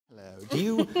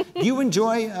Do you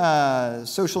enjoy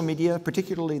social media,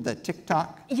 particularly the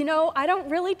TikTok? You know, I don't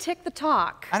really tick the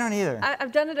talk. I don't either.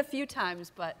 I've done it a few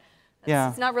times, but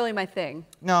it's not really my thing.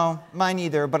 No, mine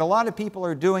either. But a lot of people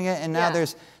are doing it, and now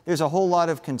there's a whole lot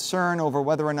of concern over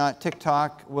whether or not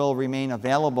TikTok will remain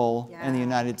available in the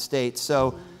United States.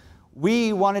 So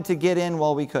we wanted to get in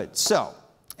while we could. So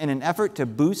in an effort to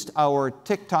boost our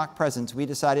TikTok presence, we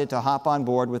decided to hop on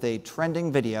board with a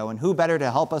trending video. And who better to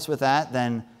help us with that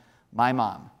than my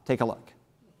mom? Take a look.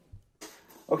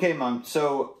 Okay, Mom,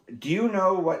 so do you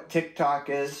know what TikTok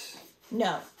is?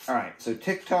 No. All right, so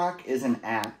TikTok is an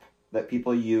app that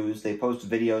people use. They post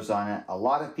videos on it. A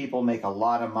lot of people make a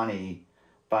lot of money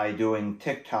by doing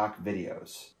TikTok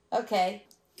videos. Okay.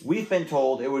 We've been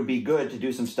told it would be good to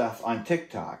do some stuff on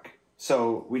TikTok,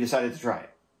 so we decided to try it.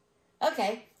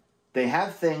 Okay. They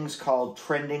have things called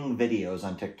trending videos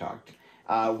on TikTok.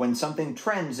 When something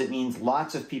trends, it means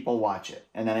lots of people watch it,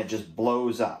 and then it just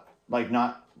blows up. Like,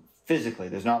 not physically.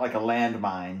 There's not like a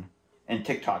landmine in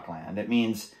TikTok land. It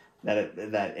means that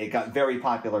it got very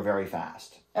popular very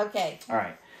fast. Okay. All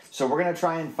right. So we're going to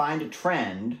try and find a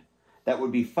trend that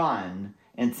would be fun,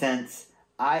 and since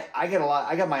I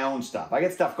got my own stuff. I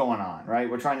get stuff going on, right?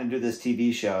 We're trying to do this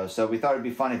TV show, so we thought it'd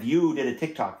be fun if you did a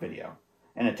TikTok video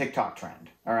and a TikTok trend.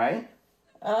 All right?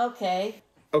 Okay.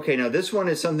 Okay, now this one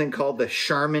is something called the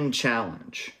Charmin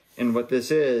Challenge. And what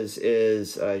this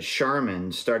is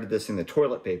Charmin started this in the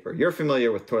toilet paper. You're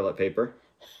familiar with toilet paper.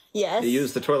 Yes. You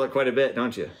use the toilet quite a bit,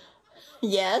 don't you?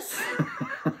 Yes.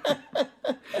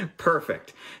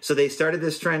 Perfect. So they started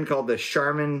this trend called the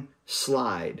Charmin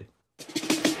Slide.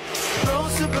 Roll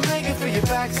super mega for your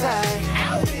backside.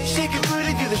 Shake your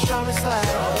booty, do the Charmin Slide.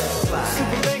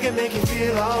 Super mega, make you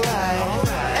feel alright.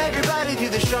 Everybody do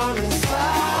the Charmin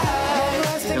Slide.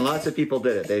 And lots of people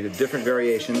did it. They did different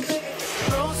variations.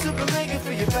 Roll super mega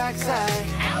for your backside.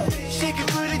 Shake your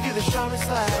booty, do the Charmin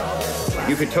Slide.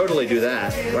 You could totally do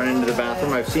that. Run into the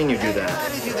bathroom. I've seen you do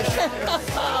that.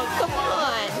 Oh, come on.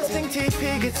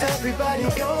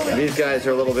 These guys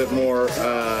are a little bit more,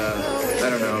 I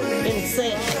don't know. In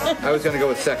sync. I was going to go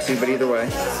with sexy, but either way.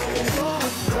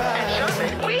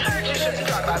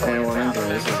 And woman,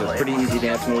 this is a pretty easy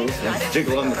dance move. And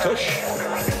jiggle on the tush.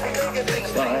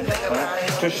 Slide, slide,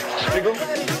 tush, jiggle.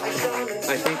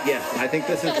 I think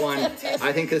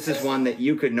this is one that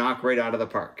you could knock right out of the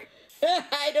park.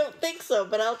 I don't think so,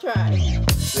 but I'll try.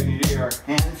 So you do your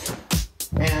hands,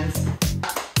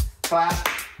 clap,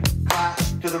 clap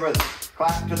to the rhythm,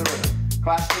 clap to the rhythm,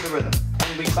 clap to the rhythm,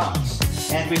 and we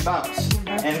bounce, and we bounce,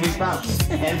 and we bounce,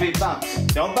 and we bounce.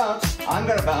 Don't bounce, I'm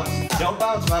gonna bounce. Don't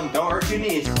bounce, Mom, don't hurt your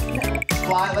knees.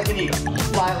 Fly like an eagle,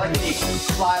 fly like an eagle,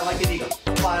 fly like an eagle,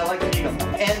 fly like an eagle.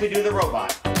 And we do the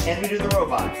robot, and we do the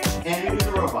robot, and we do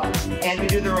the robot, and we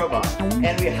do the robot,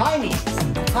 and we high knees,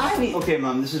 high knees. Okay,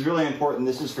 Mom, this is really important.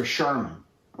 This is for Charmin,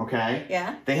 okay?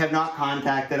 Yeah. They have not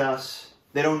contacted us.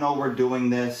 They don't know we're doing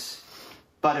this.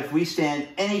 But if we stand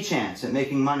any chance at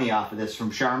making money off of this from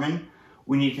Charmin,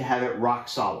 we need to have it rock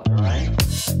solid, all right?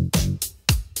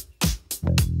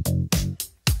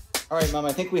 All right, Mom,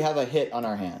 I think we have a hit on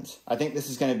our hands. I think this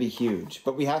is going to be huge,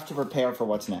 but we have to prepare for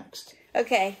what's next.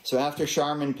 Okay. So after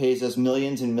Charmin pays us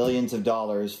millions and millions of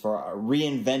dollars for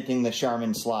reinventing the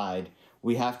Charmin Slide,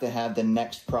 we have to have the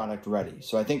next product ready.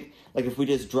 So I think, like, if we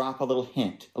just drop a little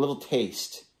hint, a little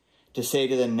taste, to say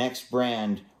to the next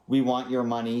brand, we want your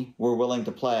money, we're willing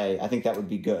to play, I think that would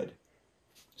be good.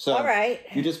 So all right.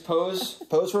 You just pose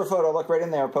for a photo, look right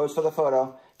in there, pose for the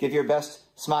photo, give your best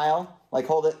smile, like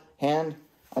hold it, hand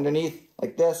underneath,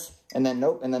 like this, and then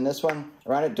nope, and then this one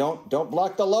around it. Don't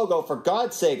block the logo, for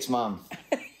God's sakes, Mom.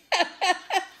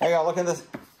 There you go, look at this.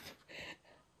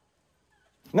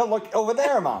 No, look over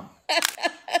there, Mom.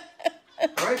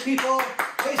 All right, people,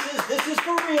 this is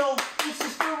for real. This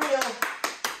is for real.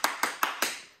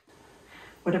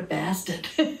 What a bastard.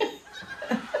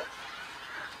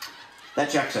 That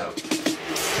checks out.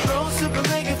 Roll super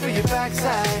mega for your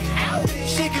backside.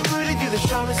 Shake your booty, do the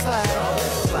Charmin Slide.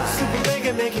 Super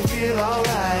mega, make you feel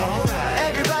alright.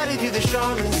 Everybody do the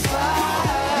Charmin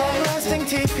Slide. Long-lasting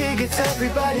TP gets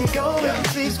everybody going.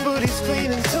 These booties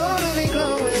clean and totally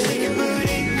glowing. Shake your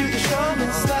booty, do the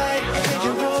Charmin Slide. Make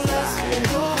you roll us and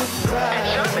go with pride.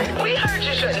 Charmin, we heard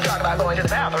you shouldn't talk about going to the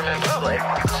bathroom in public,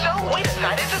 so we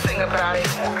decided to sing about it.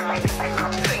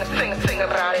 Sing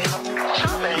about it.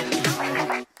 Charmin.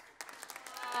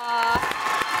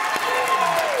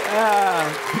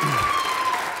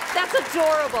 That's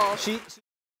adorable.